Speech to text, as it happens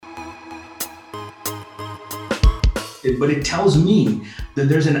but it tells me that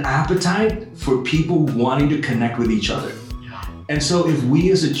there's an appetite for people wanting to connect with each other. And so if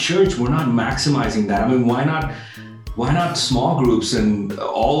we as a church, we're not maximizing that, I mean, why not small groups and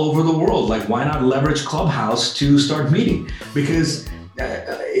all over the world? Like, why not leverage Clubhouse to start meeting? Because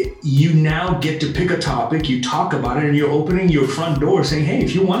you now get to pick a topic, you talk about it, and you're opening your front door saying, hey,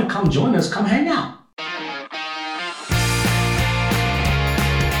 if you want to come join us, come hang out.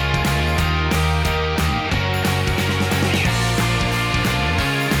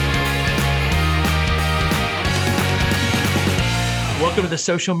 Welcome to the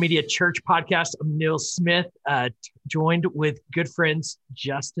Social Media Church Podcast. I'm Neil Smith, joined with good friends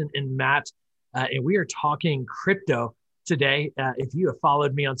Justin and Matt, and we are talking crypto today. If you have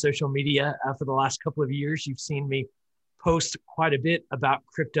followed me on social media for the last couple of years, you've seen me post quite a bit about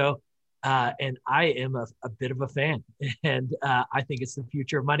crypto, and I am a bit of a fan, and I think it's the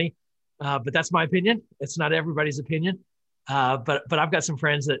future of money, but that's my opinion. It's not everybody's opinion. But I've got some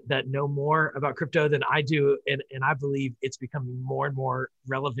friends that know more about crypto than I do, and I believe it's becoming more and more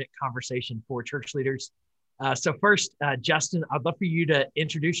relevant conversation for church leaders. So first, Justin, I'd love for you to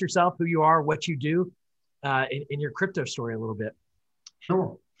introduce yourself, who you are, what you do, in your crypto story a little bit.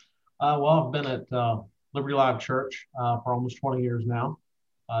 Sure. Well, I've been at Liberty Live Church for almost 20 years now,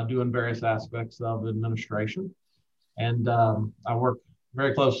 doing various aspects of administration, and I work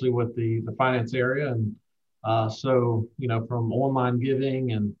very closely with the finance area and. So, from online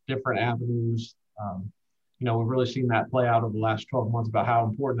giving and different avenues, we've really seen that play out over the last 12 months about how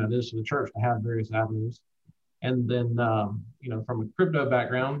important that is to the church to have various avenues. And then, from a crypto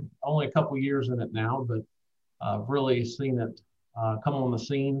background, only a couple years in it now, but really seen it come on the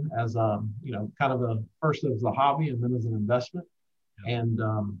scene as, kind of first as a hobby and then as an investment. And,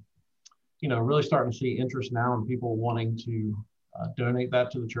 really starting to see interest now in people wanting to donate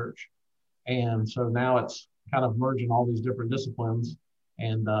that to the church. And so now it's kind of merging all these different disciplines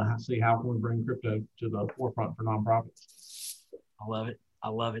and see how can we bring crypto to the forefront for nonprofits. I love it. I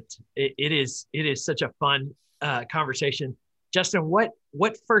love it. It is such a fun conversation. Justin, what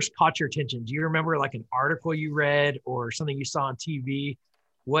first caught your attention? Do you remember like an article you read or something you saw on TV?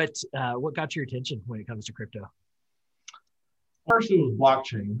 What got your attention when it comes to crypto? First, it was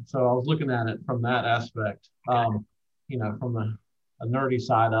blockchain. So I was looking at it from that aspect, okay. From a nerdy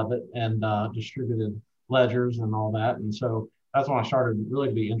side of it and distributed ledgers and all that. And so that's when I started really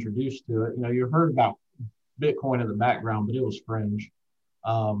to be introduced to it. You heard about Bitcoin in the background, but it was fringe.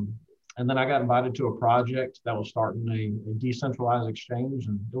 And then I got invited to a project that was starting a decentralized exchange,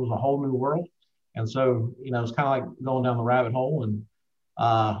 and it was a whole new world. And so, it was kind of like going down the rabbit hole and,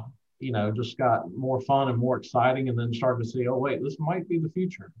 just got more fun and more exciting, and then started to see, oh, wait, this might be the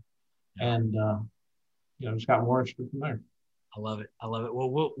future. Yeah. And, just got more interested from there. I love it. I love it. Well,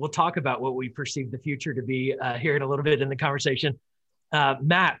 we'll talk about what we perceive the future to be here in a little bit in the conversation.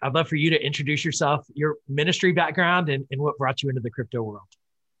 Matt, I'd love for you to introduce yourself, your ministry background, and what brought you into the crypto world.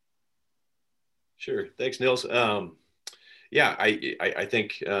 Sure. Thanks, Nils. I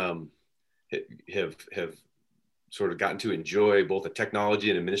think have sort of gotten to enjoy both the technology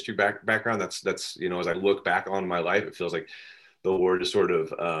and a ministry background. That's as I look back on my life, it feels like the Lord is sort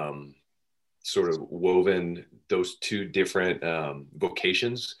of woven those two different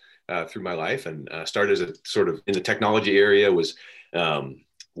vocations through my life, and started as a sort of in the technology area, was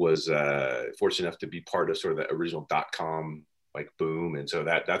fortunate enough to be part of sort of the original .com boom. And so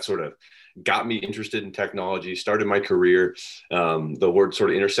that sort of got me interested in technology, started my career. The Lord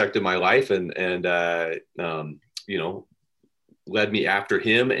sort of intersected my life and led me after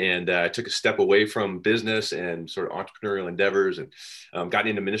him, and took a step away from business and sort of entrepreneurial endeavors, and got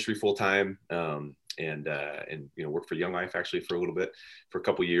into ministry full time, and worked for Young Life actually for a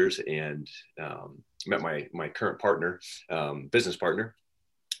couple of years, and met my current partner, business partner,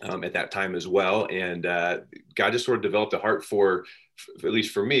 at that time as well. And God just sort of developed a heart for, at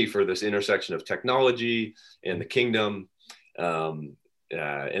least for me, for this intersection of technology and the kingdom.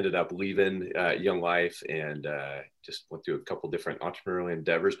 Ended up leaving Young Life and just went through a couple different entrepreneurial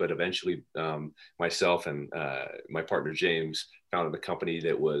endeavors, but eventually myself and my partner James founded a company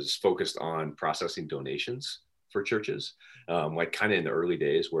that was focused on processing donations for churches, kind of in the early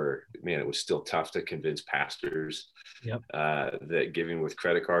days where, man, it was still tough to convince pastors that giving with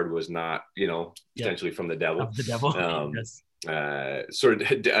credit card was not, potentially from the devil. Of the devil. Yes.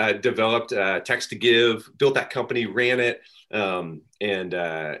 Developed Text to Give, built that company, ran it, it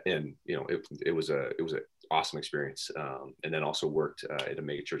was an awesome experience. And then also worked at a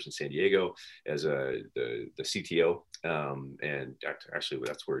mega church in San Diego as the CTO, and actually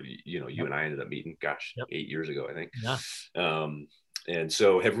that's where you and I ended up meeting. 8 years ago, I think. Yeah. and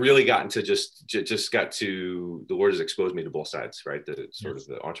so have really gotten to just got to, the Lord has exposed me to both sides, right? The sort of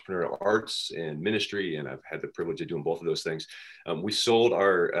the entrepreneurial arts and ministry. And I've had the privilege of doing both of those things. We sold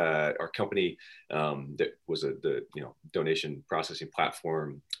our company that was the donation processing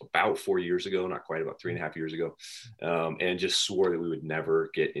platform about 4 years ago, not quite, about 3.5 years ago. And just swore that we would never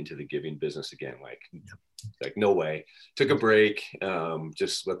get into the giving business again. Like no way. Took a break,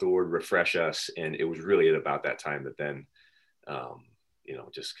 just let the Lord refresh us. And it was really at about that time that then,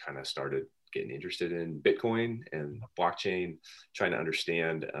 just kind of started getting interested in Bitcoin and blockchain, trying to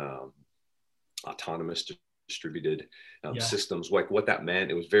understand autonomous distributed systems, like what that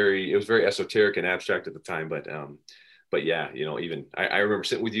meant. It was very esoteric and abstract at the time, but yeah, even I remember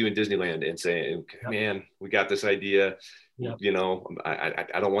sitting with you in Disneyland and saying, man, we got this idea. Yep.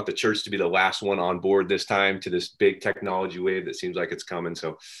 I don't want the church to be the last one on board this time to this big technology wave that seems like it's coming.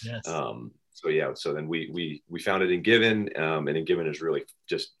 So, yes. So then we found it in Given, and in Given is really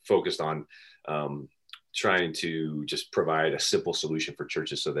just focused on trying to just provide a simple solution for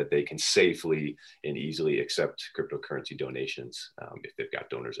churches so that they can safely and easily accept cryptocurrency donations if they've got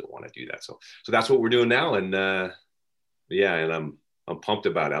donors that want to do that. So that's what we're doing now, and and I'm pumped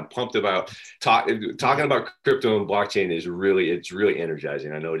about it. I'm pumped about talking about crypto and blockchain it's really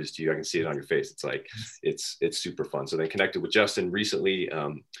energizing. I know it is to you. I can see it on your face. It's like, it's super fun. So they connected with Justin recently.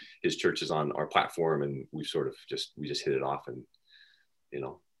 His church is on our platform, and we just hit it off, and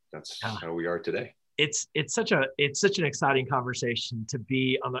that's how we are today. It's such an exciting conversation to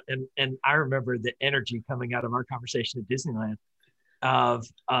be on and I remember the energy coming out of our conversation at Disneyland of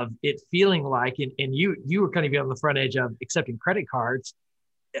it feeling like, and you were kind of on the front edge of accepting credit cards.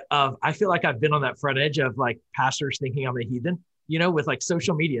 I feel like I've been on that front edge of like pastors thinking I'm a heathen, with like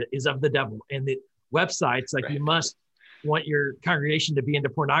social media is of the devil, and the websites, like, right. You must want your congregation to be into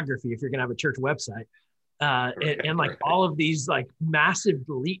pornography if you're going to have a church website. And like all of these like massive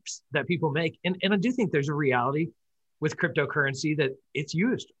leaps that people make. And I do think there's a reality with cryptocurrency that it's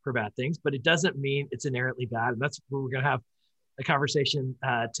used for bad things, but it doesn't mean it's inherently bad. And that's where we're going to have a conversation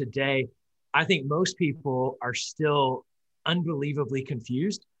today. I think most people are still unbelievably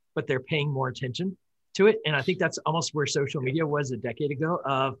confused, but they're paying more attention to it. And I think that's almost where social media was a decade ago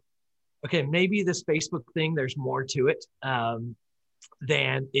of, okay, maybe this Facebook thing, there's more to it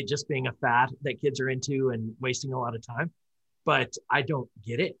than it just being a fad that kids are into and wasting a lot of time. But I don't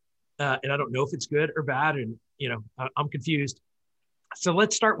get it. And I don't know if it's good or bad. And, I'm confused. So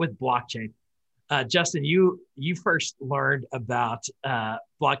let's start with blockchain. Justin, you first learned about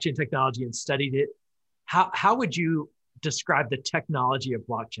blockchain technology and studied it. How would you describe the technology of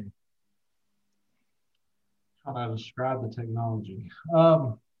blockchain? How do I describe the technology?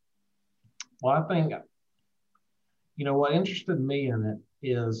 Well, I think, what interested me in it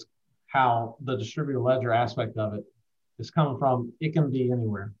is how the distributed ledger aspect of it is coming from. It can be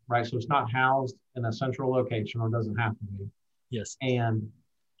anywhere, right? So it's not housed in a central location, or doesn't have to be. Yes. And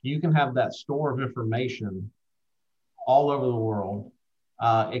you can have that store of information all over the world.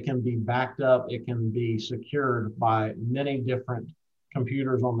 It can be backed up. It can be secured by many different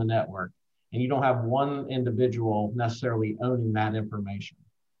computers on the network. And you don't have one individual necessarily owning that information.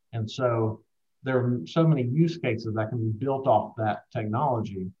 And so there are so many use cases that can be built off that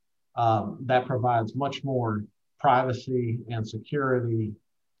technology that provides much more privacy and security,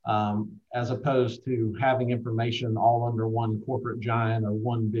 as opposed to having information all under one corporate giant or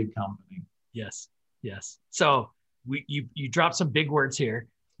one big company. Yes. So you dropped some big words here.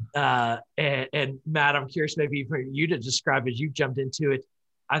 And Matt, I'm curious maybe for you to describe as you jumped into it.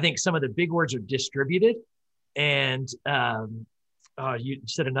 I think some of the big words are distributed, and you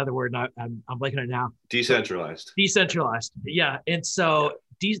said another word, and I'm blanking on it now. Decentralized. Yeah. And so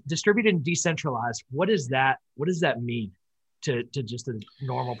distributed and decentralized, what does that mean to just a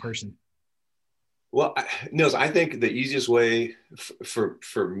normal person? Well, Nils, I think the easiest way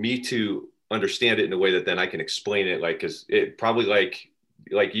for me to understand it in a way that then I can explain it, because it probably like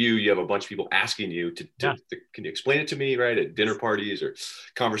you have a bunch of people asking you to can you explain it to me, right? At dinner parties or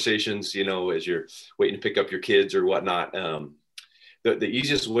conversations, as you're waiting to pick up your kids or whatnot. The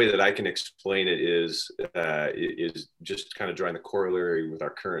easiest way that I can explain it is just kind of drawing the corollary with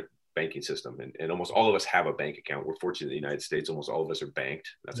our current banking system. And almost all of us have a bank account. We're fortunate in the United States, almost all of us are banked.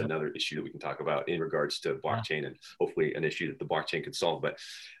 That's another issue that we can talk about in regards to blockchain, and hopefully an issue that the blockchain could solve. But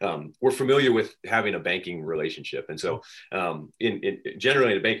we're familiar with having a banking relationship. And so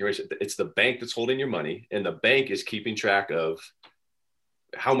generally in a banking relationship, it's the bank that's holding your money, and the bank is keeping track of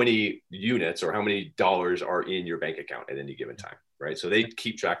how many units or how many dollars are in your bank account at any given time, right? So they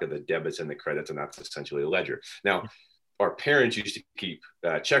keep track of the debits and the credits, and that's essentially a ledger. Now, our parents used to keep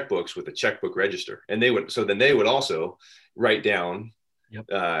checkbooks with a checkbook register, and they would also write down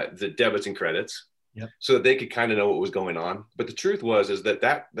the debits and credits, so that they could kind of know what was going on. But the truth is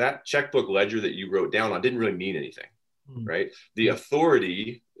that checkbook ledger that you wrote down on didn't really mean anything, right? The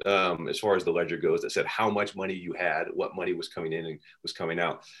authority, as far as the ledger goes, that said how much money you had, what money was coming in and was coming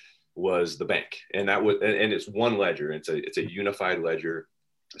out, was the bank. And it's one ledger. It's a unified ledger,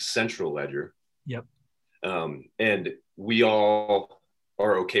 a central ledger. And we all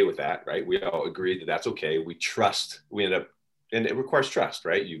are okay with that, right? We all agree that that's okay. We trust. And it requires trust,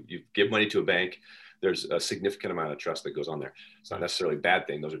 right? You give money to a bank. There's a significant amount of trust that goes on there. It's not necessarily a bad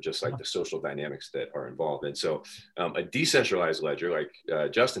thing. Those are just like the social dynamics that are involved. And so a decentralized ledger, like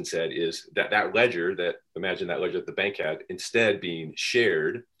Justin said, is that ledger imagine that ledger that the bank had, instead being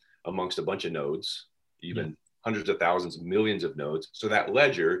shared amongst a bunch of nodes, even hundreds of thousands, millions of nodes. So that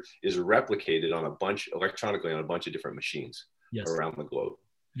ledger is replicated electronically on a bunch of different machines around the globe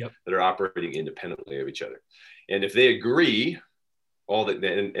that are operating independently of each other. And if they agree, and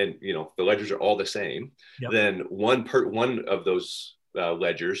the ledgers are all the same, then one of those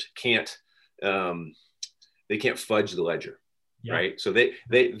ledgers can't fudge the ledger, right? So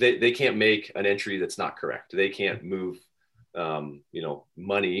they can't make an entry that's not correct. They can't move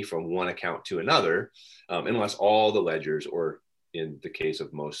money from one account to another, unless all the ledgers, or in the case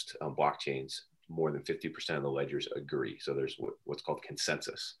of most blockchains, more than 50% of the ledgers agree. So there's what's called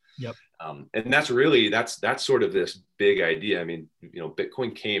consensus. And that's sort of this big idea. I mean,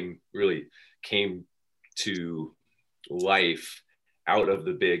 Bitcoin came to life out of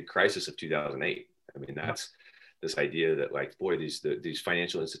the big crisis of 2008. I mean, that's this idea that, like, boy, these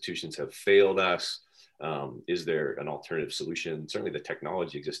financial institutions have failed us. Is there an alternative solution? Certainly the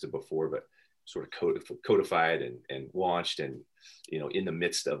technology existed before, but sort of codified and launched, and in the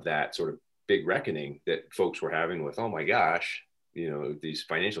midst of that sort of big reckoning that folks were having with, oh my gosh, these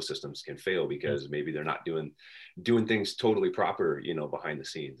financial systems can fail because maybe they're not doing things totally proper, behind the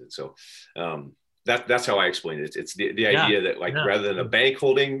scenes. And so that's how I explain it. It's the idea that, like, rather than a bank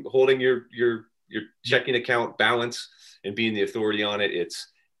holding your checking account balance and being the authority on it, it's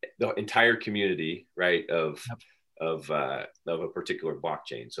the entire community, right, of a particular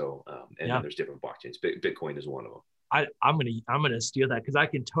blockchain. So then there's different blockchains. Bitcoin is one of them. I'm gonna steal that, because I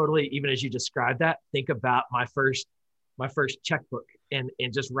can totally, even as you described that, think about my first checkbook and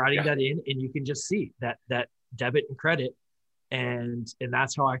just writing that in, and you can just see that debit and credit, and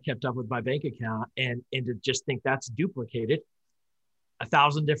that's how I kept up with my bank account, and to just think that's duplicated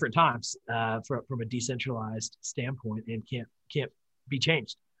 1,000 different times from a decentralized standpoint, and can't be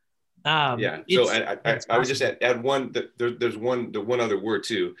changed. So I would just add one, that there's one other word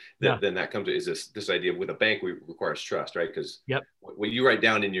too then that comes to, is this idea with a bank requires trust, right? Because what you write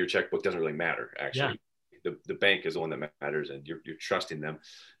down in your checkbook doesn't really matter, actually. The bank is the one that matters, and you're trusting them.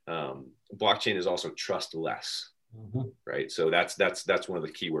 Blockchain is also trustless, right? So that's one of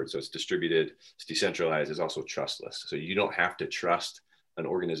the key words. So it's distributed, it's decentralized, it's also trustless. So you don't have to trust an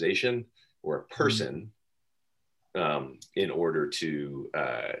organization or a person in order to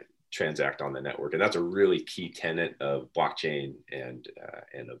transact on the network. And that's a really key tenet of blockchain and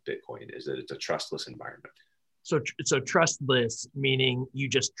of Bitcoin, is that it's a trustless environment. So trustless, meaning you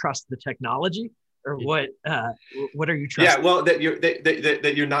just trust the technology, or what are you trusting? Yeah, well, that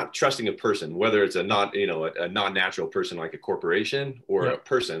you're not trusting a person, whether it's a non-natural person like a corporation or a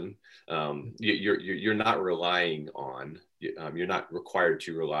person. You're not relying on. You're not required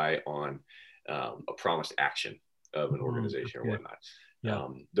to rely on a promised action of an organization or whatnot.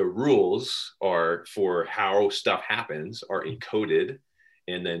 The rules are for how stuff happens are encoded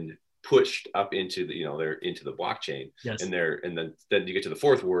and then pushed up into the they're into the blockchain, and then you get to the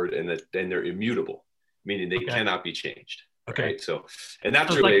fourth word, and then they're immutable, meaning they cannot be changed. Right. So, and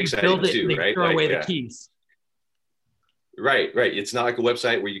that's really exciting too, right? Throw away the keys. Right. It's not like a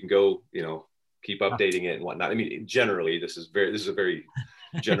website where you can go, keep updating it and whatnot. I mean, generally, this is a very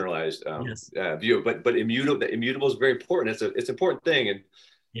generalized view, but immutable is very important. It's an important thing, and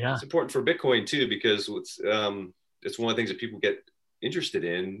it's important for Bitcoin too, because it's one of the things that people get interested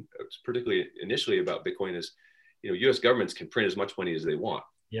in, particularly initially about Bitcoin, is U.S. governments can print as much money as they want.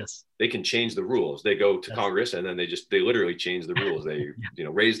 They can change the rules. They go to Congress, and then they literally change the rules. They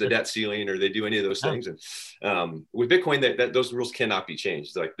raise the debt ceiling, or they do any of those things. And with Bitcoin, that those rules cannot be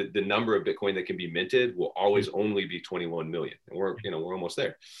changed. Like the number of Bitcoin that can be minted will always only be 21 million, and we're almost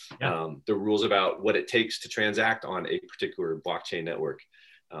there. The rules about what it takes to transact on a particular blockchain network,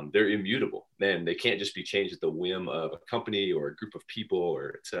 they're immutable. Then they can't just be changed at the whim of a company or a group of people,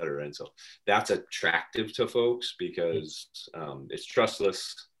 or et cetera. And so that's attractive to folks because it's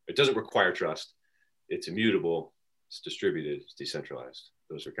trustless. It doesn't require trust. It's immutable. it's distributed, it's decentralized.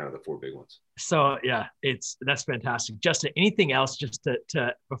 Those are kind of the four big ones. So yeah, that's fantastic. Justin, anything else just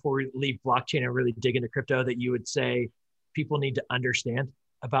to before we leave blockchain and really dig into crypto that you would say people need to understand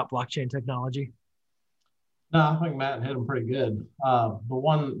about blockchain technology? No, I think Matt hit them pretty good. The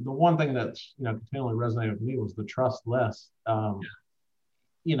one thing that's continually resonated with me was the trust less.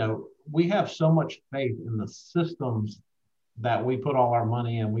 We have so much faith in the systems that we put all our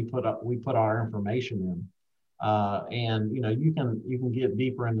money in, we put our information in. And you can get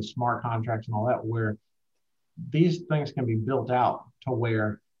deeper into smart contracts and all that, where these things can be built out to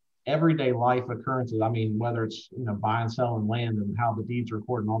where everyday life occurrences, I mean, whether it's buying, selling land and how the deeds are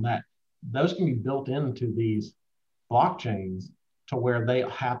recorded and all that, those can be built into these blockchains to where they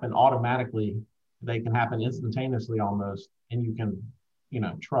happen automatically. They can happen instantaneously almost, and you can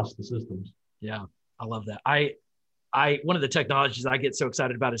trust the systems. Yeah, I love that. One of the technologies I get so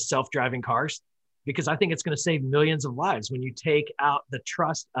excited about is self-driving cars, because I think it's going to save millions of lives when you take out the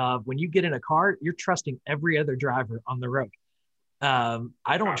trust of, when you get in a car, you're trusting every other driver on the road.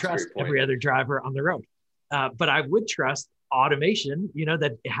 I don't trust every other driver on the road, but I would trust automation,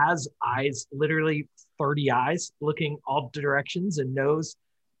 that has eyes, literally 30 eyes looking all directions and knows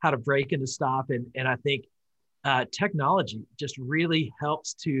how to brake and to stop. And I think technology just really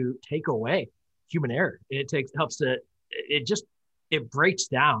helps to take away human error. It breaks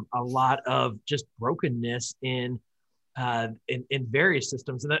down a lot of just brokenness in various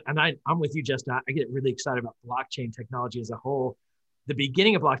systems. And I'm with you, Justin. I get really excited about blockchain technology as a whole. The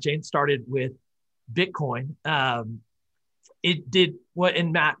beginning of blockchain started with Bitcoin. It did what,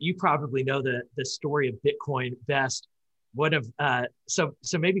 and Matt, you probably know the story of Bitcoin best. So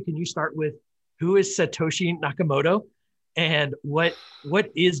maybe can you start with, who is Satoshi Nakamoto and what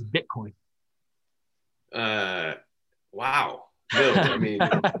is Bitcoin? Wow. No, I mean,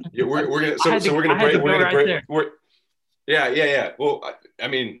 we're gonna break. Yeah. Well, I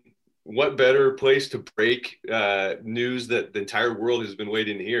mean, what better place to break news that the entire world has been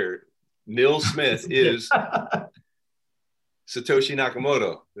waiting to hear? Neil Smith is Satoshi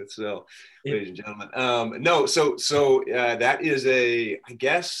Nakamoto. That's ladies and gentlemen. That is I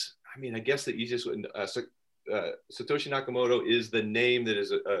guess the easiest one. Satoshi Nakamoto is the name that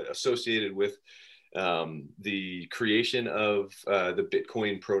is associated with the creation of the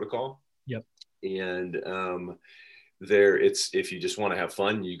Bitcoin protocol. Yep. And if you just want to have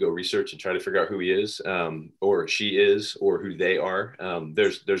fun, you go research and try to figure out who he is, or she is, or who they are.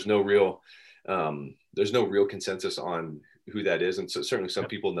 There's no real consensus on who that is, and so certainly some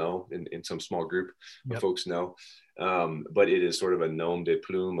people know, in some small group of folks know, but it is sort of a nom de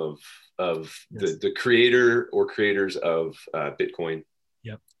plume of the creator or creators of Bitcoin.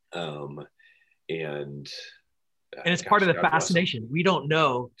 Yep. And it's part of the fascination. We don't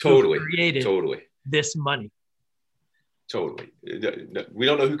know who created this money. Totally. We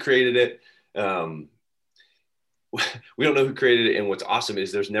don't know who created it. We don't know who created it. And what's awesome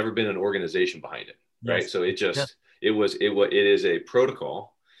is there's never been an organization behind it. Right. So it is a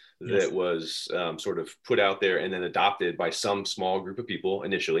protocol that was sort of put out there and then adopted by some small group of people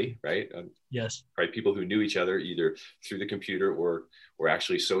initially. Right. Right. People who knew each other either through the computer or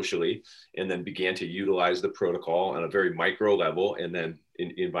actually socially, and then began to utilize the protocol on a very micro level, and then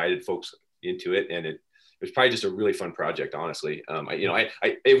invited folks into it. And it was probably just a really fun project, honestly.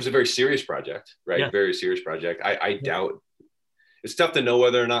 It was a very serious project, right? Yeah. Very serious project. I doubt, it's tough to know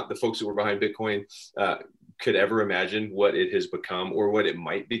whether or not the folks that were behind Bitcoin could ever imagine what it has become or what it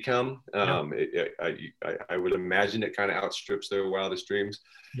might become. I would imagine it kind of outstrips their wildest dreams.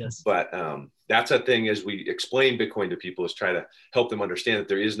 Yes. But that's a thing, as we explain Bitcoin to people, is try to help them understand that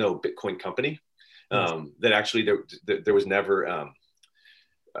there is no Bitcoin company. That actually there was never,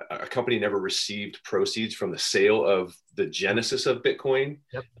 a company never received proceeds from the sale of the genesis of Bitcoin.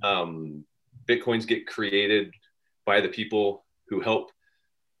 Yep. Bitcoins get created by the people who help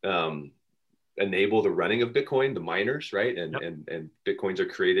enable the running of Bitcoin, the miners, right? And Bitcoins are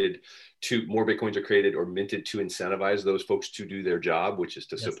created more Bitcoins are created or minted to incentivize those folks to do their job, which is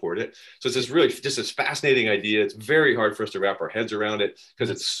to support it. So it's this fascinating idea. It's very hard for us to wrap our heads around it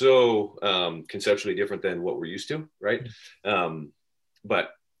because it's so conceptually different than what we're used to, right? But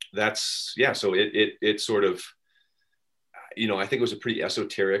that's, so it sort of, I think it was a pretty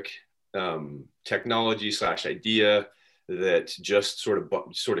esoteric technology / idea that just sort of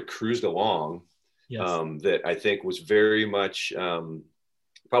cruised along. That I think was very much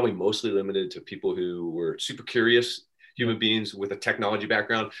probably mostly limited to people who were super curious human beings with a technology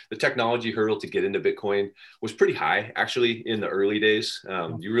background. The technology hurdle to get into Bitcoin was pretty high, actually, in the early days.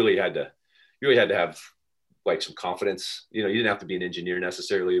 You really had to have like some confidence. You didn't have to be an engineer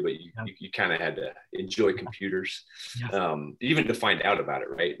necessarily, but you kind of had to enjoy computers, even to find out about it,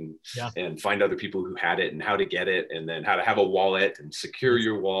 right? And find other people who had it and how to get it, and then how to have a wallet and secure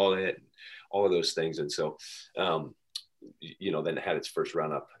your wallet, and all of those things. And so, then it had its first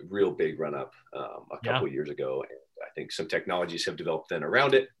real big run up a couple of years ago. And I think some technologies have developed then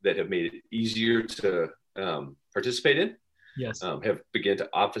around it that have made it easier to participate in. Have begun to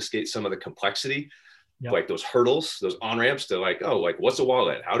obfuscate some of the complexity, like those hurdles, those on-ramps to what's a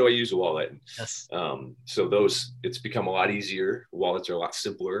wallet? How do I use a wallet? So it's become a lot easier. Wallets are a lot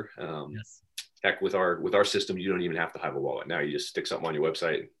simpler. Heck, with our system, you don't even have to have a wallet. Now you just stick something on your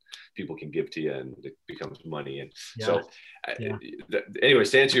website, and people can give to you, and it becomes money. And anyways,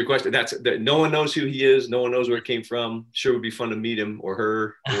 to answer your question, no one knows who he is. No one knows where it came from. Sure would be fun to meet him or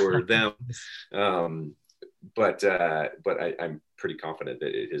her or them. But I'm pretty confident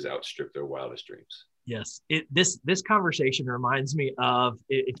that it has outstripped their wildest dreams. Yes. This conversation reminds me of,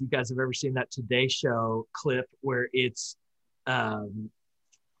 if you guys have ever seen that Today Show clip where it's,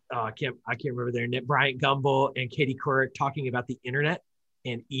 I can't remember their name, Bryant Gumbel and Katie Couric talking about the internet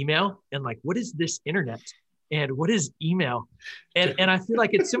and email, and like, what is this internet and what is email? And I feel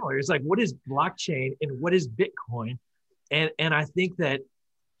like it's similar. It's like, what is blockchain and what is Bitcoin? And I think that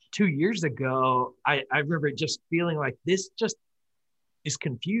 2 years ago, I remember just feeling like this just is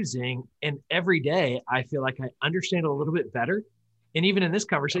confusing. And every day I feel like I understand it a little bit better. And even in this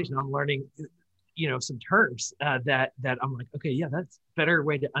conversation, I'm learning, some terms that I'm like, okay, yeah, that's a better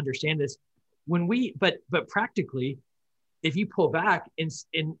way to understand this. But practically, if you pull back in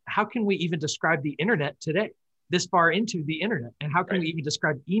how can we even describe the internet today, this far into the internet? And how can we even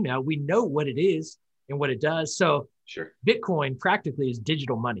describe email? We know what it is and what it does. So Bitcoin practically is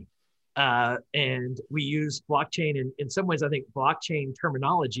digital money. And we use blockchain. And in some ways, I think blockchain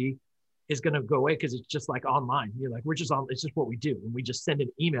terminology is going to go away because it's just like online. You're like, it's just what we do. And we just send an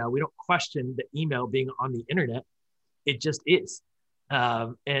email. We don't question the email being on the internet. It just is.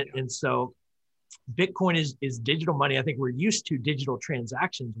 And so Bitcoin is digital money. I think we're used to digital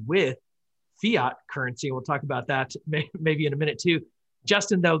transactions with fiat currency. And we'll talk about that maybe in a minute too.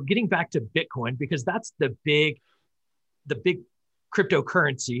 Justin, though, getting back to Bitcoin, because that's the big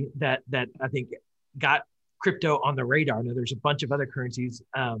cryptocurrency that I think got crypto on the radar. Now there's a bunch of other currencies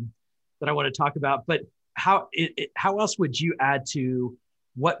that I want to talk about, but how else would you add to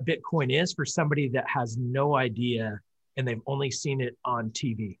what Bitcoin is for somebody that has no idea and they've only seen it on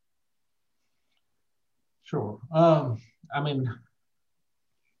TV? Sure. I mean,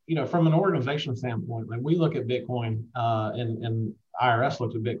 from an organization standpoint, like we look at Bitcoin and IRS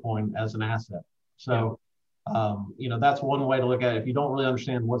looks at Bitcoin as an asset. So, that's one way to look at it. If you don't really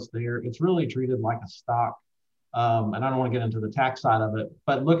understand what's there, it's really treated like a stock. And I don't want to get into the tax side of it,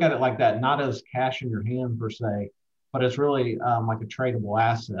 but look at it like that, not as cash in your hand per se, but it's really like a tradable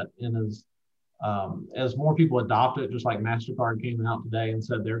asset. And as more people adopt it, just like MasterCard came out today and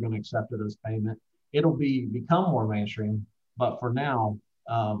said they're going to accept it as payment, it'll become more mainstream. But for now,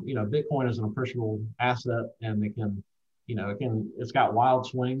 Bitcoin is an appreciable asset, and it's got wild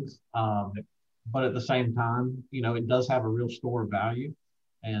swings. But at the same time, it does have a real store of value,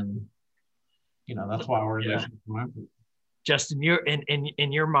 and that's why our organization. Justin,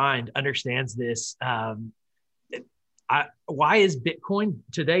 in your mind understands this. Why is Bitcoin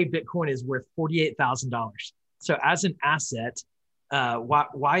today? Bitcoin is worth $48,000. So as an asset,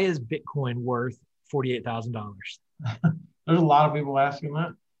 why is Bitcoin worth $48,000? There's a lot of people asking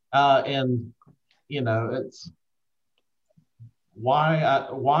that, and it's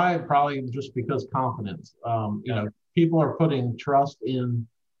why probably just because confidence. People are putting trust in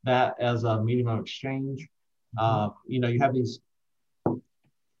that as a medium of exchange. You have these.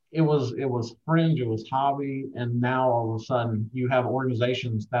 It was fringe, it was hobby, and now all of a sudden you have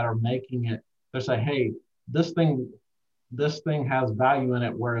organizations that are making it. They say, "Hey, this thing has value in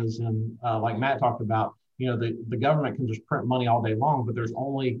it." Whereas like Matt talked about, the government can just print money all day long, but there's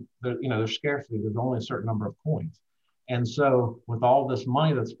scarcity. There's only a certain number of coins. And so with all this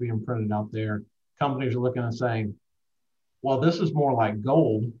money that's being printed out there, companies are looking and saying, well, this is more like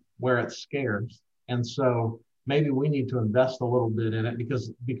gold where it's scarce. And so maybe we need to invest a little bit in it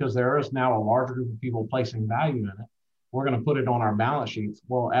because there is now a larger group of people placing value in it. We're going to put it on our balance sheets.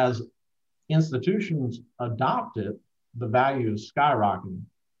 Well, as institutions adopt it, the value is skyrocketing.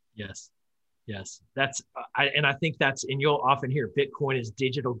 Yes. I think and you'll often hear Bitcoin is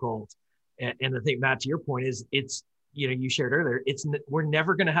digital gold. And I think, Matt, to your point is you shared earlier, we're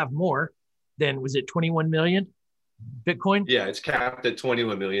never going to have more than, was it 21 million Bitcoin? Yeah, it's capped at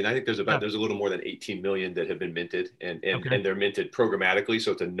 21 million. I think there's Yeah. there's a little more than 18 million that have been minted, and Okay. they're minted programmatically,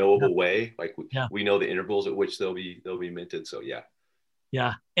 so it's a knowable way. Like Yeah. we know the intervals at which they'll be minted. So yeah.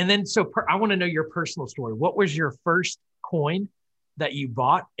 Yeah. And then, I want to know your personal story. What was your first coin that you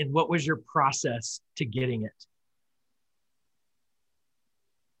bought, and what was your process to getting it?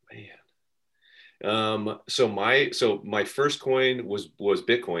 Man. So my first coin was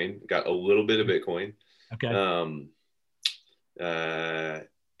Bitcoin. Got a little bit of Bitcoin. Okay.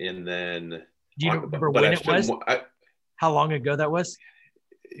 And then Do you remember when it was? How long ago that was?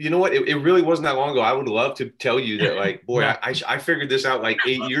 You know what? It really wasn't that long ago. I would love to tell you that, like, boy, Yeah. I figured this out like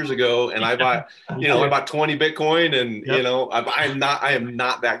 8 years ago, and I bought, I bought 20 Bitcoin, and Yep. I am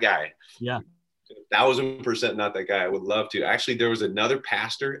not that guy. Yeah. 1,000% not that guy. I would love to. Actually, there was another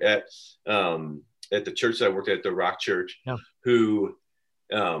pastor at the church that I worked at, the Rock Church, Yeah. who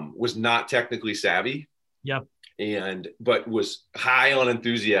was not technically savvy. Yep. But was high on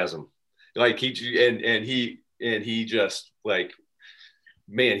enthusiasm. Like he just like,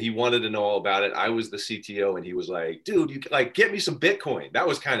 man, he wanted to know all about it. I was the CTO, and he was like, dude, you like get me some Bitcoin. That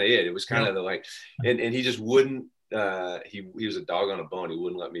was kind of it. It was kind of the like, and he just wouldn't, he was a dog on a bone. He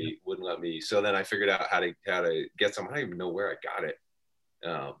wouldn't let me. So then I figured out how to get some. I don't even know where I got it.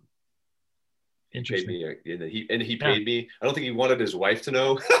 Interesting. Paid me, and he paid me. I don't think he wanted his wife to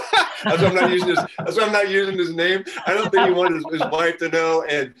know. That's why I'm not using his name. I don't think he wanted his wife to know.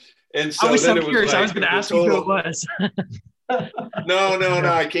 And so I was then so it was curious. like, I was going to ask you who it was. No,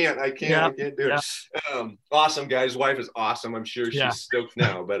 I can't do Yeah. it. Awesome guy. His wife is awesome. I'm sure she's stoked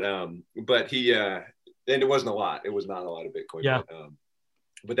now. But he and it wasn't a lot. It was not a lot of Bitcoin. Yeah.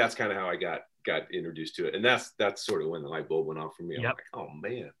 But that's kind of how I got introduced to it, and that's sort of when the light bulb went off for me. I'm like, oh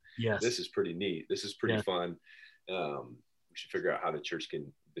man, yes, this is pretty neat. This is pretty fun. We should figure out how the church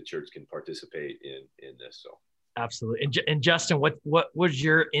can participate in this. So. Absolutely. And Justin, what was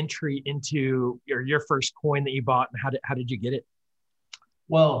your entry into your first coin that you bought, and how did you get it?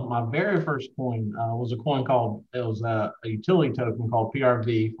 Well, my very first coin was a coin was a utility token called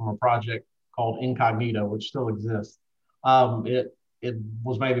PRV from a project called Incognito, which still exists. It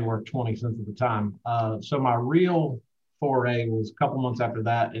was maybe worth 20 cents at the time. So my real foray was a couple months after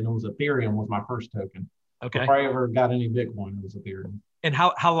that, and it was Ethereum was my first token. Okay. Before I ever got any Bitcoin, it was Ethereum. And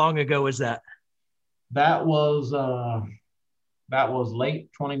how long ago was that? That was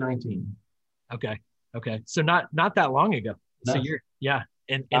late 2019. Okay. So not that long ago. No. So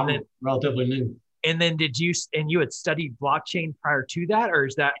and I'm then relatively new. And then you had studied blockchain prior to that, or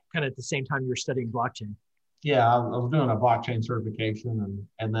is that kind of at the same time you were studying blockchain? Yeah, I was doing a blockchain certification,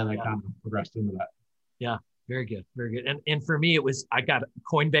 and then I kind of progressed into that. Yeah, very good. And for me, I got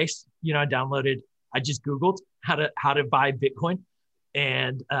Coinbase. I just Googled how to buy Bitcoin,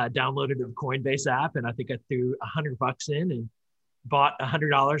 and downloaded the Coinbase app, and I think I threw $100 in and bought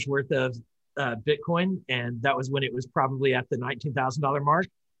 $100 worth of Bitcoin, and that was when it was probably at the $19,000 mark.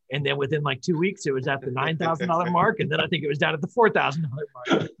 And then within like 2 weeks, it was at the $9,000 mark, and then I think it was down at the $4,000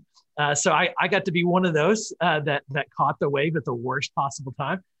 mark. So I got to be one of those that caught the wave at the worst possible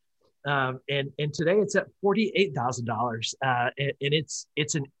time. And today it's at $48,000, and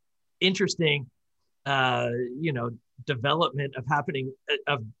it's an interesting development of happening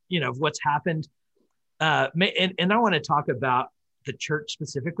of what's happened. And I want to talk about the church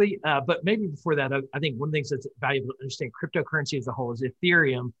specifically, but maybe before that, I think one of the things that's valuable to understand cryptocurrency as a whole is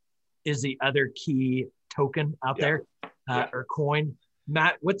Ethereum is the other key token out there, or coin.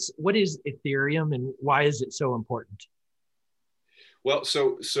 Matt, what is Ethereum, and why is it so important? Well,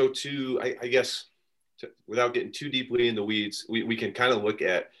 so I guess without getting too deeply in the weeds, we can kind of look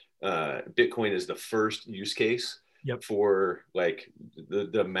at Bitcoin as the first use case for like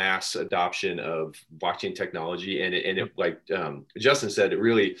the mass adoption of blockchain technology, and it like Justin said, it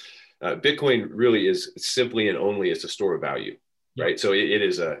really Bitcoin really is simply and only it's a store of value, right? So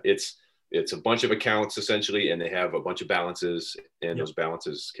it's a bunch of accounts essentially, and they have a bunch of balances, and those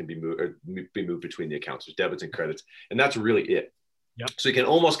balances can be moved between the accounts. There's debits and credits, and that's really it. So you can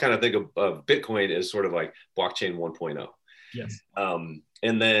almost kind of think of Bitcoin as sort of like blockchain 1.0. Yes.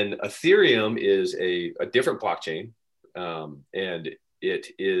 And then Ethereum is a different blockchain, and it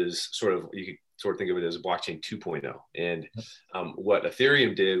is you could sort of think of it as a blockchain 2.0. And what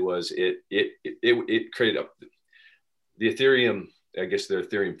Ethereum did was it created the Ethereum, I guess the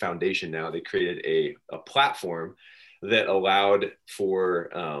Ethereum Foundation now, they created a platform that allowed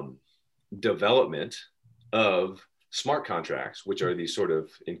for development of smart contracts, which are these sort of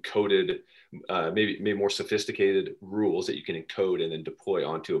encoded, maybe more sophisticated rules that you can encode and then deploy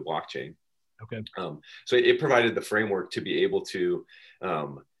onto a blockchain. Okay. So it provided the framework to be able to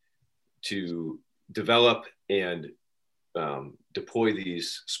develop and deploy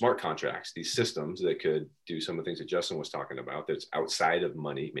these smart contracts, these systems that could do some of the things that Justin was talking about, that's outside of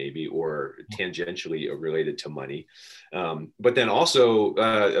money maybe, or tangentially related to money. But then also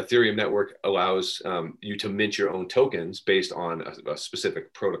Ethereum network allows you to mint your own tokens based on a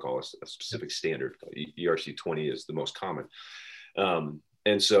specific protocol, a specific standard. ERC20 is the most common.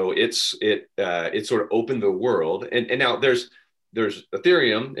 And so it sort of opened the world. And now there's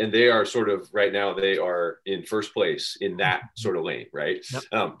Ethereum, and they are sort of right now, they are in first place in that sort of lane, right?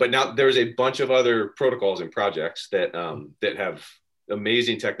 Yep. But now there's a bunch of other protocols and projects that have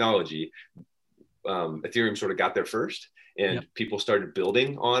amazing technology. Ethereum sort of got there first, and yep. people started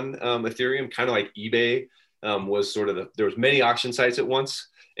building on Ethereum, kind of like eBay was sort of there was many auction sites at once,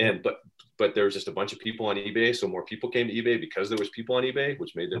 but there was just a bunch of people on eBay. So more people came to eBay because there was people on eBay,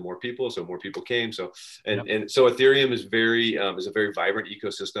 which made there more people. So more people came. So, and so Ethereum is is a very vibrant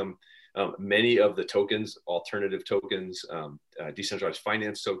ecosystem. Many of the tokens, alternative tokens, decentralized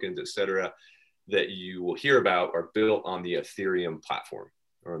finance tokens, et cetera, that you will hear about are built on the Ethereum platform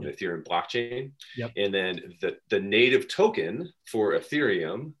or the Ethereum blockchain. Yep. And then the native token for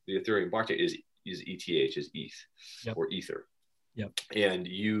Ethereum, the Ethereum blockchain is ETH, is ETH, yep. or Ether. Yep. And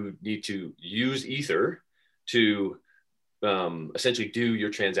you need to use Ether to essentially do your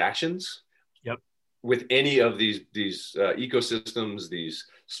transactions. Yep. With any of these ecosystems, these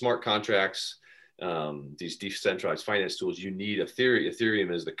smart contracts, these decentralized finance tools. You need Ethereum.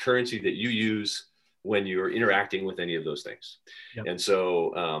 Ethereum is the currency that you use when you're interacting with any of those things. Yep. And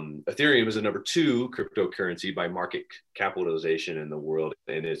so Ethereum is the number 2 cryptocurrency by market capitalization in the world.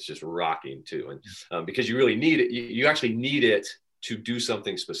 And it's just rocking too. And because you really need it, you actually need it to do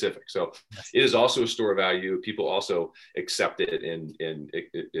something specific. So yes. It is also a store of value. People also accept it. And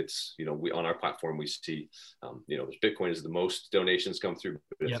it's, we, on our platform, we see, Bitcoin is the most donations come through,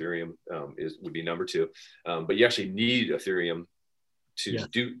 but yep. Ethereum would be number 2. But you actually need Ethereum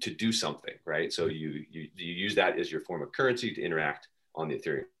to do something, right? So you use that as your form of currency to interact on the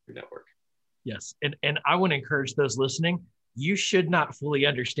Ethereum network. Yes, and I want to encourage those listening. You should not fully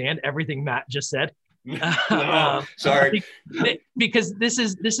understand everything Matt just said. No, sorry. Because this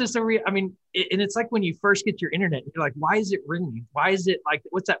is the real. I mean, and it's like when you first get your internet, you're like, why is it ringing? Why is it like,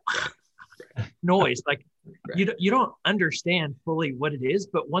 what's that noise? Like, right. you don't understand fully what it is,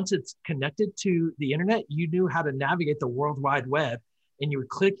 but once it's connected to the internet, you knew how to navigate the World Wide Web. And you would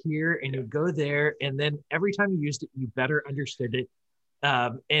click here and you would go there. And then every time you used it, you better understood it.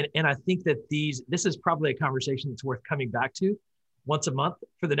 And I think that this is probably a conversation that's worth coming back to once a month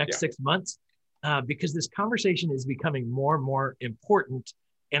for the next 6 months, because this conversation is becoming more and more important.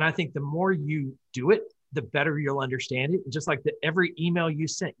 And I think the more you do it, the better you'll understand it. Just like every email you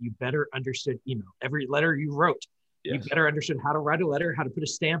sent, you better understood email. Every letter you wrote, you better understood how to write a letter, how to put a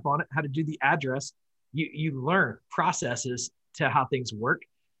stamp on it, how to do the address. You learn processes to how things work.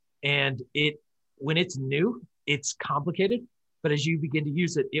 And when it's new, it's complicated, but as you begin to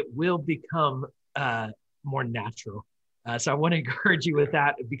use it, it will become more natural. So I want to encourage you with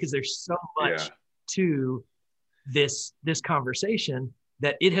that, because there's so much to this conversation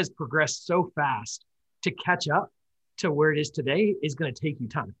that it has progressed so fast. To catch up to where it is today is going to take you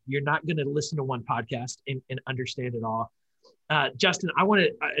time. You're not going to listen to one podcast and understand it all. Justin, I want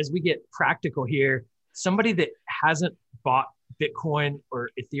to, as we get practical here, somebody that hasn't bought Bitcoin or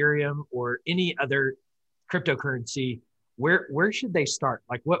Ethereum or any other cryptocurrency, where should they start?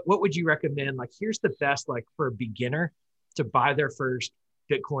 Like, what would you recommend? Like, here's the best, like, for a beginner to buy their first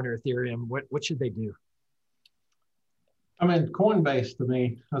Bitcoin or Ethereum. What should they do? I mean, Coinbase to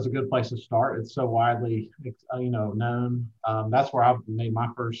me is a good place to start. It's so widely, known. That's where I made my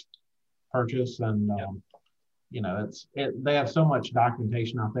first purchase, and they have so much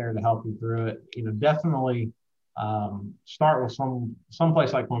documentation out there to help you through it. Definitely start with some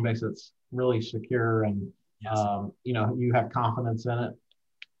place like Coinbase that's really secure and you have confidence in it.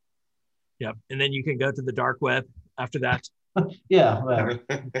 Yep, and then you can go to the dark web after that. Yeah.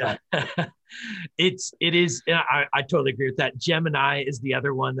 It is. I totally agree with that. Gemini is the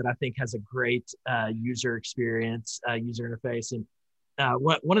other one that I think has a great user experience, user interface. And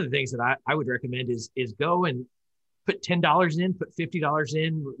one of the things that I would recommend is go and put $10 in, put $50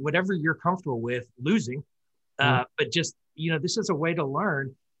 in, whatever you're comfortable with losing. But just, this is a way to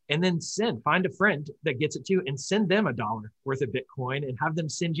learn, and then find a friend that gets it too, and send them $1 worth of Bitcoin, and have them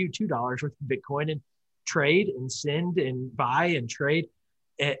send you $2 worth of Bitcoin, and trade and send and buy and trade.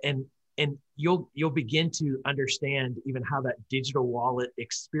 And you'll begin to understand even how that digital wallet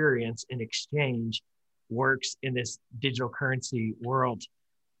experience and exchange works in this digital currency world.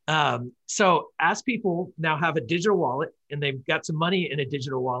 So as people now have a digital wallet and they've got some money in a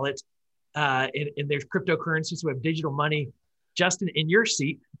digital wallet, and there's cryptocurrencies. So we have digital money. Justin, in your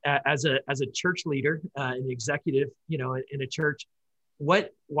seat as a church leader, an executive, in a church,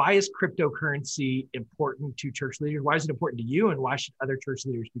 why is cryptocurrency important to church leaders? Why is it important to you, and why should other church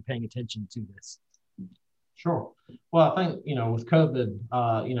leaders be paying attention to this? Sure. Well, I think, with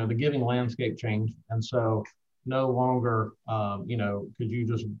COVID, the giving landscape changed. And so no longer, could you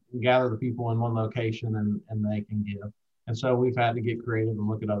just gather the people in one location and they can give. And so we've had to get creative and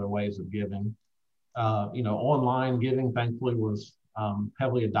look at other ways of giving. Online giving, thankfully, was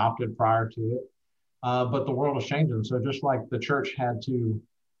heavily adopted prior to it. But the world is changing. So just like the church had to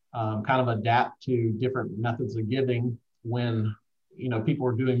kind of adapt to different methods of giving when, people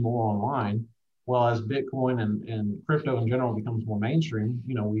were doing more online, well, as Bitcoin and crypto in general becomes more mainstream,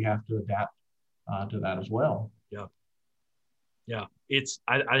 we have to adapt to that as well. Yeah. Yeah.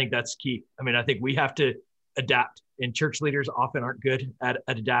 I think that's key. I mean, I think we have to adapt, and church leaders often aren't good at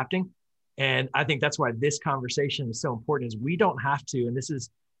adapting. And I think that's why this conversation is so important, is we don't have to, and this is,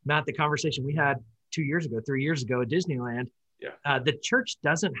 Matt, the conversation we had 3 years ago at Disneyland. Yeah. The church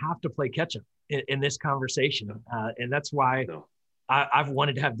doesn't have to play catch up in this conversation. And that's why I've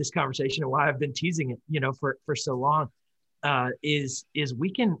wanted to have this conversation, and why I've been teasing it, for so long, is we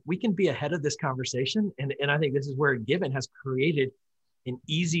can be ahead of this conversation. And I think this is where Given has created an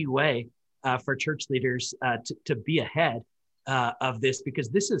easy way for church leaders to be ahead of this, because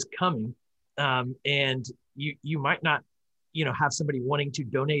this is coming. And you might not, have somebody wanting to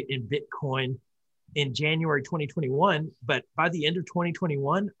donate in Bitcoin in January 2021, but by the end of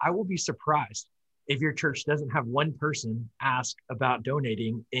 2021, I will be surprised if your church doesn't have one person ask about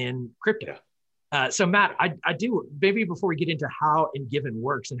donating in crypto. Yeah. So Matt, I do, maybe before we get into how Given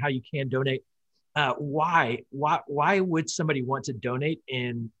works and how you can donate, why would somebody want to donate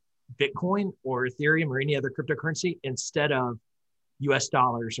in Bitcoin or Ethereum or any other cryptocurrency instead of US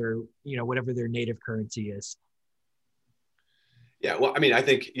dollars or, whatever their native currency is? Yeah, well, I mean, I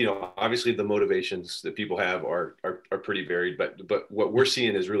think, obviously the motivations that people have are pretty varied, but what we're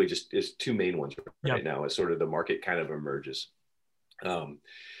seeing is really is two main ones right now, as sort of the market kind of emerges. And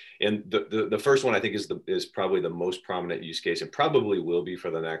the first one, I think, is probably the most prominent use case, and probably will be for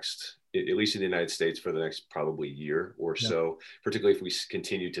the next, at least in the United States, for the next probably year or so, particularly if we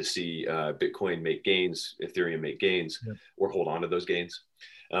continue to see Bitcoin make gains, Ethereum make gains, or hold on to those gains.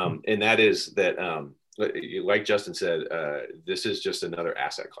 And that is that, like Justin said, this is just another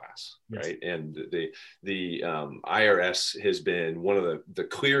asset class, right? And the IRS has been one of the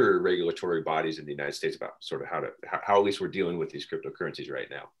clearer regulatory bodies in the United States about sort of how at least we're dealing with these cryptocurrencies right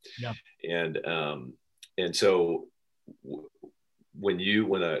now. Yeah. And so when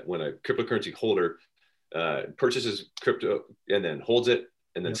a cryptocurrency holder purchases crypto and then holds it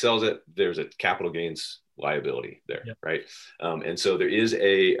and then sells it, there's a capital gains liability there, right? And so there is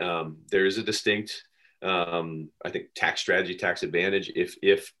a distinct, I think, tax strategy, tax advantage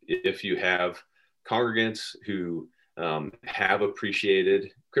if you have congregants who have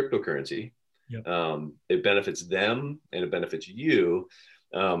appreciated cryptocurrency. It benefits them and it benefits you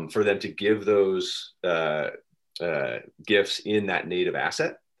for them to give those gifts in that native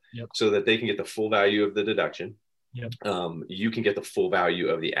asset, so that they can get the full value of the deduction. You can get the full value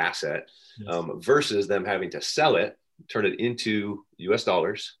of the asset, versus them having to sell it, turn it into US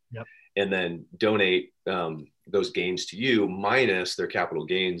dollars, and then donate those gains to you minus their capital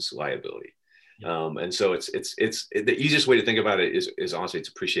gains liability. And so it's the easiest way to think about it is honestly, it's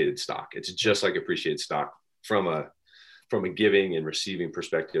appreciated stock. It's just like appreciated stock from a giving and receiving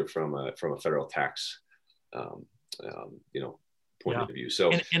perspective from a federal tax, point of view.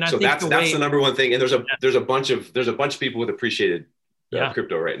 So, and so that's the number one thing. And there's a bunch of people with appreciated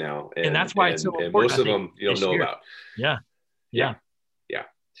crypto right now. And that's why it's so important. And most of them you don't know about. Yeah.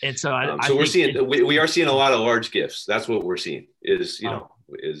 And so so we're seeing, we are seeing a lot of large gifts. That's what we're seeing is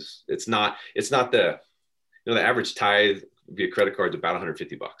it's not the average tithe via credit card is about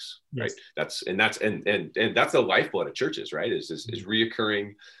 $150, right? That's the lifeblood of churches, right? Is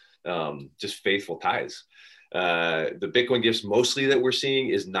reoccurring, just faithful tithes. The Bitcoin gifts mostly that we're seeing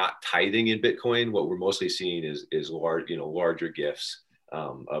is not tithing in Bitcoin. What we're mostly seeing is larger gifts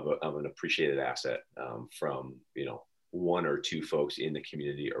of an appreciated asset from one or two folks in the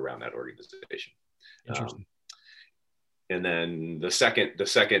community around that organization. Interesting. And then the second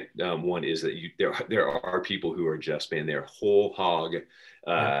one is that there are people who are just, man, they're whole hog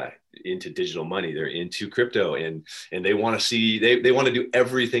into digital money. They're into crypto and they want to see, they want to do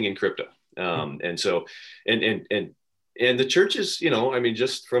everything in crypto. And so, and the churches,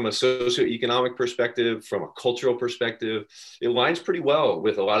 just from a socioeconomic perspective, from a cultural perspective, it aligns pretty well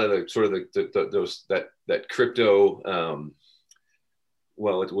with a lot of the sort of those that crypto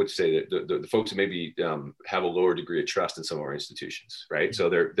well, it would say that the folks that maybe have a lower degree of trust in some of our institutions, right? So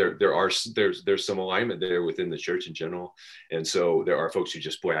there's some alignment there within the church in general, and so there are folks who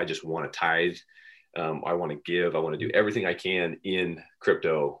just, boy, I just want to tithe, I want to give, I want to do everything I can in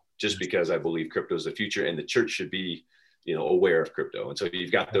crypto, just because I believe crypto is the future, and the church should be, aware of crypto. And so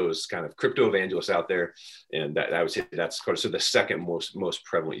you've got those kind of crypto evangelists out there, and that I would say that's sort of the second most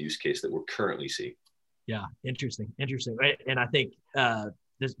prevalent use case that we're currently seeing. Yeah, interesting. And I think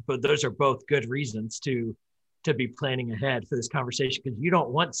but those are both good reasons to be planning ahead for this conversation, because you don't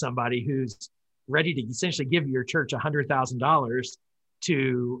want somebody who's ready to essentially give your church $100,000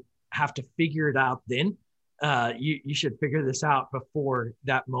 to have to figure it out then. You should figure this out before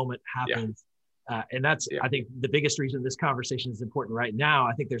that moment happens. And that's, I think, the biggest reason this conversation is important right now.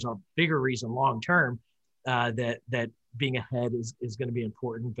 I think there's a bigger reason long term that being ahead is going to be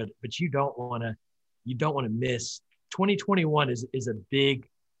important, but you don't want to miss. 2021 is a big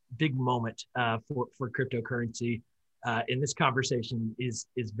moment for cryptocurrency, and this conversation is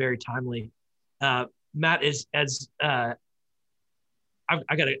very timely. Matt, I've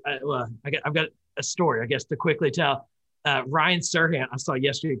got a story, I guess, to quickly tell. Ryan Serhant, I saw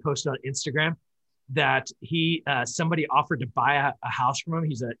yesterday, posted on Instagram that somebody offered to buy a house from him.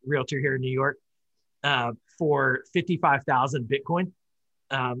 He's a realtor here in New York, for 55,000 Bitcoin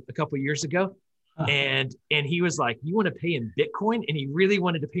a couple of years ago. And he was like, you want to pay in Bitcoin? And he really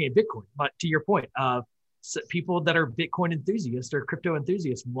wanted to pay in Bitcoin. But to your point, people that are Bitcoin enthusiasts or crypto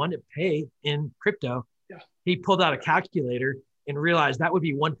enthusiasts want to pay in crypto. Yeah. He pulled out a calculator and realized that would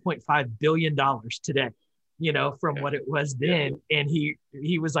be $1.5 billion today, from what it was then. Yeah. And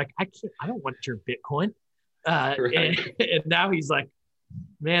he was like, I don't want your Bitcoin. Right. And now he's like,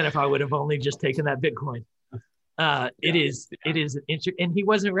 man, if I would have only just taken that Bitcoin. It is and he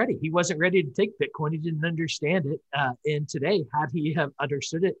wasn't ready. He wasn't ready to take Bitcoin. He didn't understand it. And today, had he have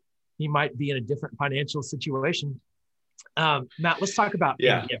understood it, he might be in a different financial situation. Matt, let's talk about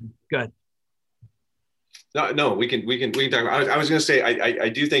giving. Good. No, we can talk about. I was going to say, I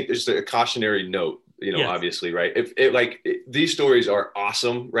do think there's a cautionary note. Yes. Obviously, right? These stories are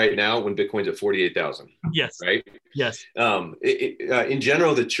awesome right now when Bitcoin's at 48,000. Yes. Right. Yes. In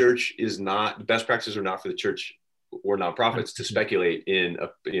general, the church is not. Best practices are not for the church or nonprofits to speculate in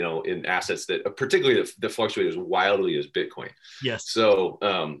assets that, particularly that fluctuate as wildly as Bitcoin. Yes. So,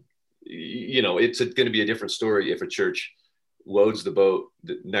 it's going to be a different story if a church loads the boat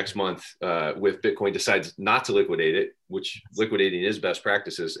next month with Bitcoin, decides not to liquidate it, which liquidating is best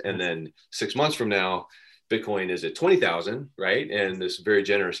practices. And then 6 months from now, Bitcoin is at 20,000, right? And this very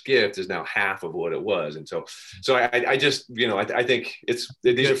generous gift is now half of what it was. And so I just, I think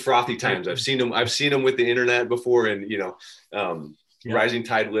these are frothy times. I've seen them with the internet before, and, rising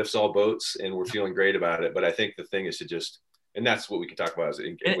tide lifts all boats, and we're feeling great about it. But I think the thing is to just, and that's what we can talk about, is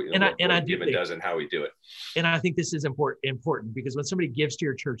what Given does and how we do it. And I think this is important because when somebody gives to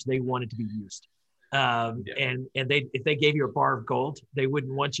your church, they want it to be used. And if they gave you a bar of gold, they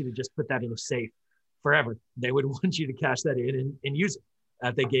wouldn't want you to just put that in a safe forever. They would want you to cash that in and use it.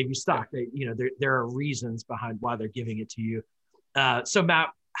 If they gave you stock, there are reasons behind why they're giving it to you. So Matt,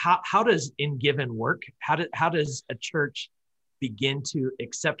 how does In Given work? How does a church begin to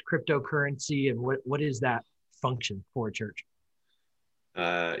accept cryptocurrency, and what is that function for a church?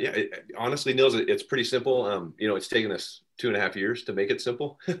 Honestly, Nils, it's pretty simple. It's taken us 2.5 years to make it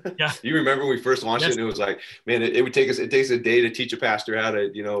simple. Yeah. You remember when we first launched it, and it was like, man, it takes a day to teach a pastor how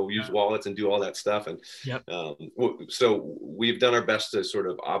to, use wallets and do all that stuff. And so we've done our best to sort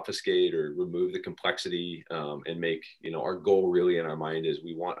of obfuscate or remove the complexity, and make, our goal really in our mind is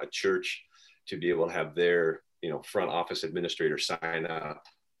we want a church to be able to have their, front office administrator sign up,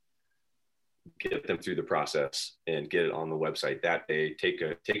 get them through the process, and get it on the website that day, take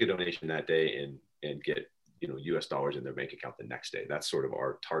a donation that day, and get, US dollars in their bank account the next day. That's sort of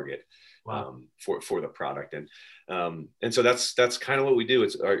our target. Wow. For the product. And so that's kind of what we do.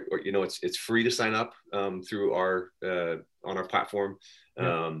 It's free to sign up through our on our platform.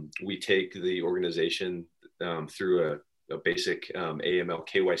 Yeah. We take the organization through a basic AML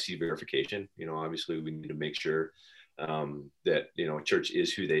KYC verification. Obviously we need to make sure that a church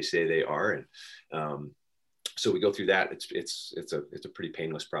is who they say they are, and so we go through that. It's a pretty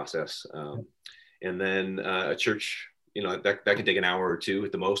painless process, and then a church, that can take an hour or two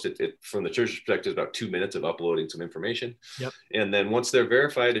at the most. It from the church's perspective, about 2 minutes of uploading some information. Yep. And then once they're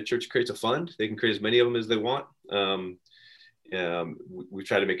verified, a church creates a fund. They can create as many of them as they want. We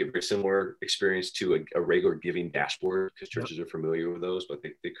try to make it a very similar experience to a regular giving dashboard, because churches are familiar with those, but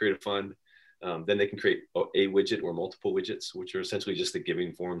they create a fund. Then they can create a widget or multiple widgets, which are essentially just the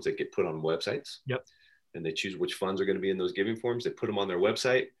giving forms that get put on websites. Yep. and they choose which funds are going to be in those giving forms. They put them on their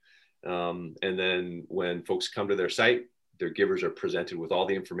website. And then when folks come to their site, their givers are presented with all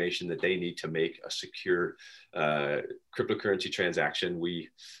the information that they need to make a secure cryptocurrency transaction. We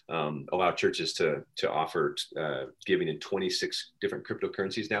allow churches to offer giving in 26 different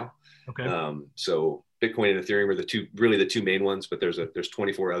cryptocurrencies now. Okay. So Bitcoin and Ethereum are the two main ones, but there's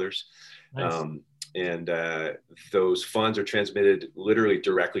 24 others. Nice. And those funds are transmitted literally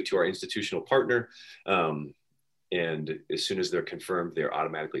directly to our institutional partner. And as soon as they're confirmed, they're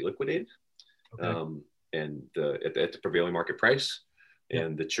automatically liquidated. Okay. And at the prevailing market price. Yep.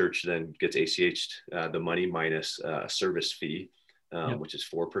 And the church then gets ACH'd the money minus a service fee, Yep. which is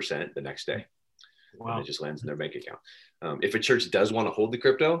 4% the next day. Wow. And it just lands in their bank account. If a church does want to hold the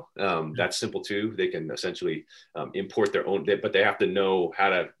crypto, that's simple too. They can essentially import their own, but they have to know how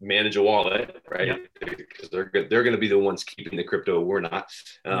to manage a wallet, right? Yep. Because they're going to be the ones keeping the crypto. We're not.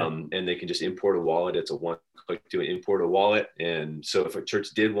 And they can just import a wallet. It's a one click to import a wallet. And so if a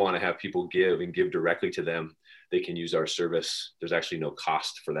church did want to have people give directly to them, they can use our service. There's actually no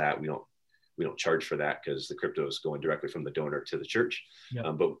cost for that. We don't charge for that because the crypto is going directly from the donor to the church.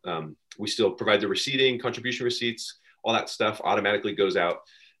 Yep. But we still provide the receipting, contribution receipts, all that stuff automatically goes out.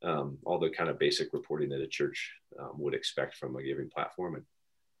 All the kind of basic reporting that a church would expect from a giving platform. And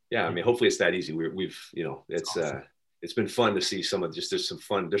yeah, I mean, hopefully it's that easy. It's awesome. It's been fun to see there's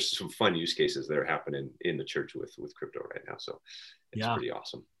some fun use cases that are happening in the church with crypto right now. So it's pretty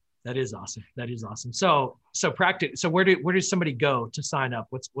awesome. That is awesome. That is awesome. So practice. So where does somebody go to sign up?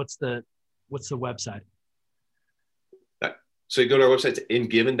 What's the website? So you go to our website, it's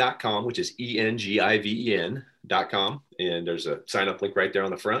engiven.com, which is engiven.com. And there's a sign up link right there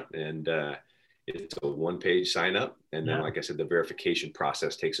on the front. And it's a one-page sign up. And then, like I said, the verification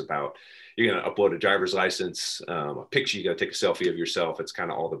process takes you're going to upload a driver's license, a picture, you got to take a selfie of yourself. It's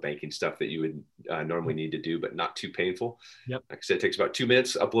kind of all the banking stuff that you would normally need to do, but not too painful. Yep. Like I said, it takes about 2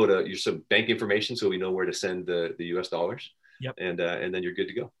 minutes, upload some bank information so we know where to send the US dollars. Yep. And then you're good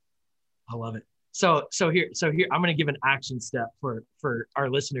to go. I love it. So here, I'm going to give an action step for our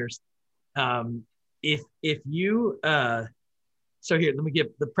listeners. If you, so here, let me give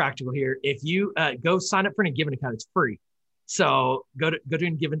the practical here. If you go sign up for an Engiven account, it's free. So go to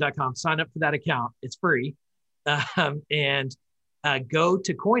engiven.com, sign up for that account. It's free. And go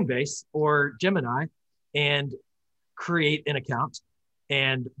to Coinbase or Gemini and create an account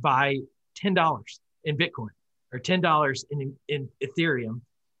and buy $10 in Bitcoin or $10 in Ethereum.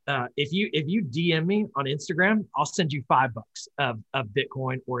 If you DM me on Instagram, I'll send you $5 of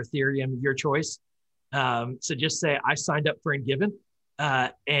Bitcoin or Ethereum, your choice. So just say I signed up for Engiven,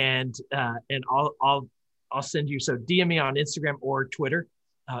 and I'll send you. So DM me on Instagram or Twitter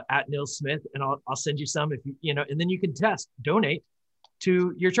at Neil Smith, and I'll send you some if and then you can donate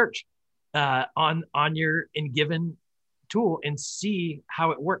to your church on your Engiven tool and see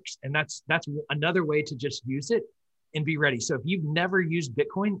how it works. And that's another way to just use it and be ready. So if you've never used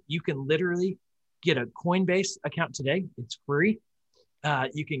Bitcoin, you can literally get a Coinbase account today. It's free.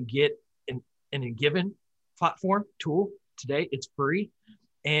 You can get an Engiven platform tool today. It's free.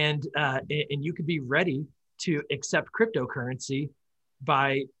 And you could be ready to accept cryptocurrency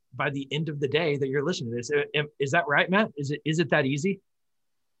by the end of the day that you're listening to this. Is that right, Matt? Is it that easy?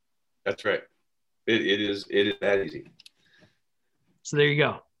 That's right. It is that easy. So there you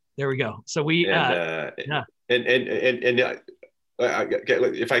go. There we go. So we I'll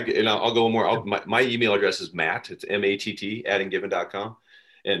go more. My email address is Matt. It's MATT @engiven.com,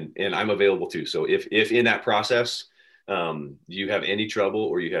 and I'm available too. So if in that process you have any trouble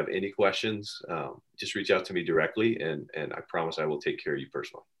or you have any questions, just reach out to me directly, and I promise I will take care of you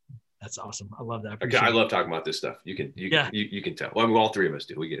personally. That's awesome. I love that. Okay, I love talking about this stuff. You can tell. Well, I mean, all three of us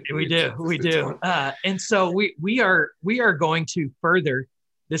do. We get it. We do. And so we are going to further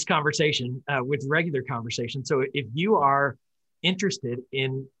this conversation with regular conversation. So if you are interested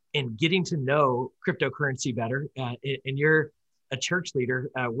in getting to know cryptocurrency better, and you're a church leader,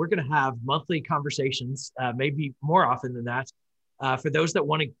 we're going to have monthly conversations, maybe more often than that. For those that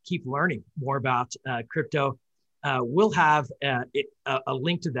want to keep learning more about crypto, we'll have a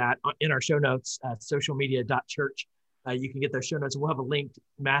link to that in our show notes, socialmedia.church. You can get those show notes, and we'll have a link to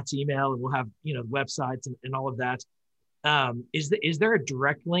Matt's email, and we'll have websites and all of that. Is there a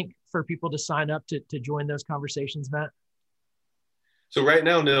direct link for people to sign up to join those conversations, Matt? So right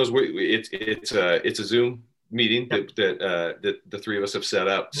now, Nils, it's a Zoom meeting that the three of us have set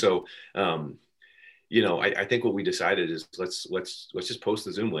up. So I think what we decided is let's just post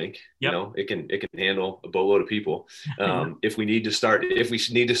the Zoom link. Yep. It can handle a boatload of people. If we need to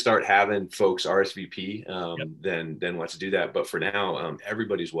start having folks RSVP, then let's do that. But for now,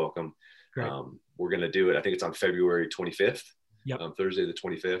 everybody's welcome. We're going to do it. I think it's on February 25th. Yep. Thursday the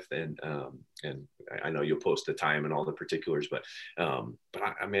 25th, and I know you'll post the time and all the particulars, but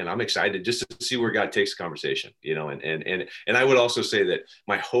I'm excited just to see where God takes the conversation, and I would also say that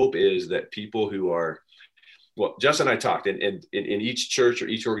my hope is that people who are, well, Justin and I talked, and in each church or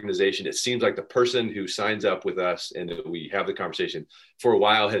each organization, it seems like the person who signs up with us and we have the conversation for a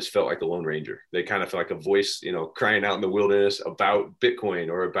while has felt like the Lone Ranger. They kind of feel like a voice, crying out in the wilderness about Bitcoin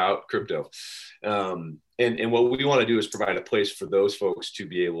or about crypto. And what we want to do is provide a place for those folks to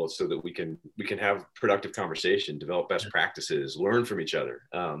be able, so that we can have productive conversation, develop best practices, learn from each other.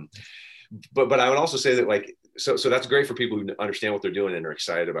 But I would also say that so that's great for people who understand what they're doing and are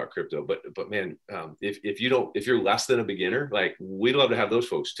excited about crypto. But man, if you're less than a beginner, we'd love to have those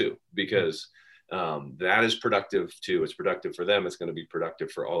folks too, because that is productive too. It's productive for them. It's going to be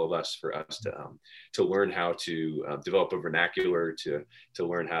productive for all of us, for us to learn how to develop a vernacular, to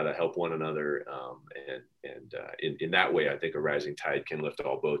learn how to help one another. And in that way, I think a rising tide can lift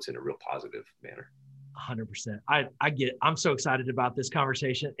all boats in a real positive manner. 100%. I'm so excited about this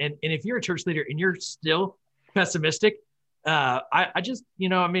conversation. And if you're a church leader and you're still pessimistic, I just,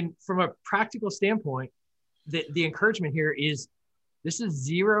 from a practical standpoint, the encouragement here is this is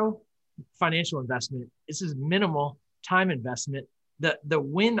zero financial investment. This is minimal time investment. The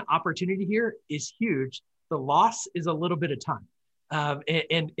win opportunity here is huge. The loss is a little bit of time.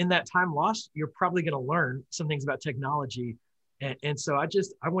 And in that time lost, you're probably going to learn some things about technology. And so I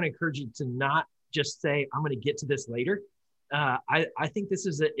want to encourage you to not just say, I'm going to get to this later. I think this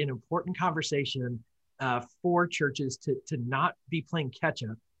is an important conversation for churches to not be playing catch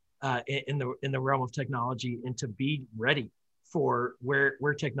up in the realm of technology, and to be ready for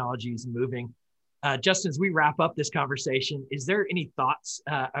where technology is moving. Justin, as we wrap up this conversation, is there any thoughts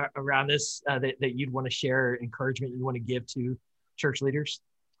around this that you'd want to share, encouragement you want to give to church leaders?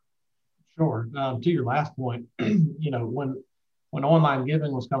 Sure. To your last point, when online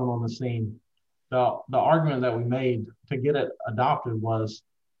giving was coming on the scene, the argument that we made to get it adopted was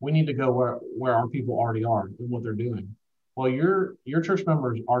we need to go where our people already are and what they're doing. Well, your church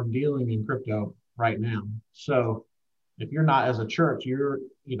members are dealing in crypto right now. So if you're not, as a church, you're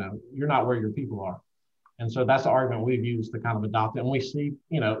not where your people are. And so that's the argument we've used to kind of adopt it. And we see,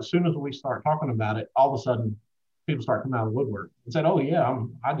 as soon as we start talking about it, all of a sudden people start coming out of the woodwork and said, oh yeah,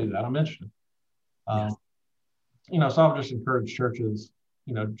 I do that. I'm interested. Yes. So I've just encouraged churches,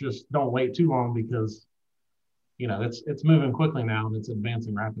 just don't wait too long, because, it's moving quickly now and it's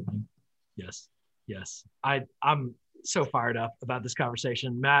advancing rapidly. Yes. I'm so fired up about this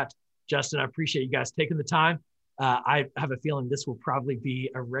conversation. Matt, Justin, I appreciate you guys taking the time. I have a feeling this will probably be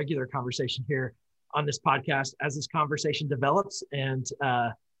a regular conversation here on this podcast as this conversation develops, and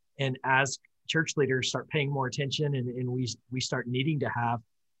as church leaders start paying more attention, and we start needing to have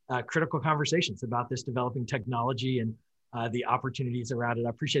critical conversations about this developing technology and the opportunities around it. I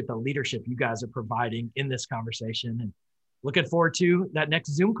appreciate the leadership you guys are providing in this conversation, and looking forward to that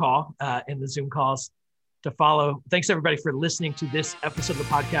next Zoom call and the Zoom calls to follow. Thanks everybody for listening to this episode of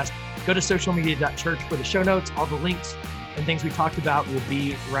the podcast. Go to socialmedia.church for the show notes. All the links and things we talked about will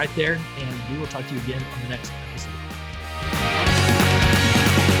be right there, and we will talk to you again on the next episode.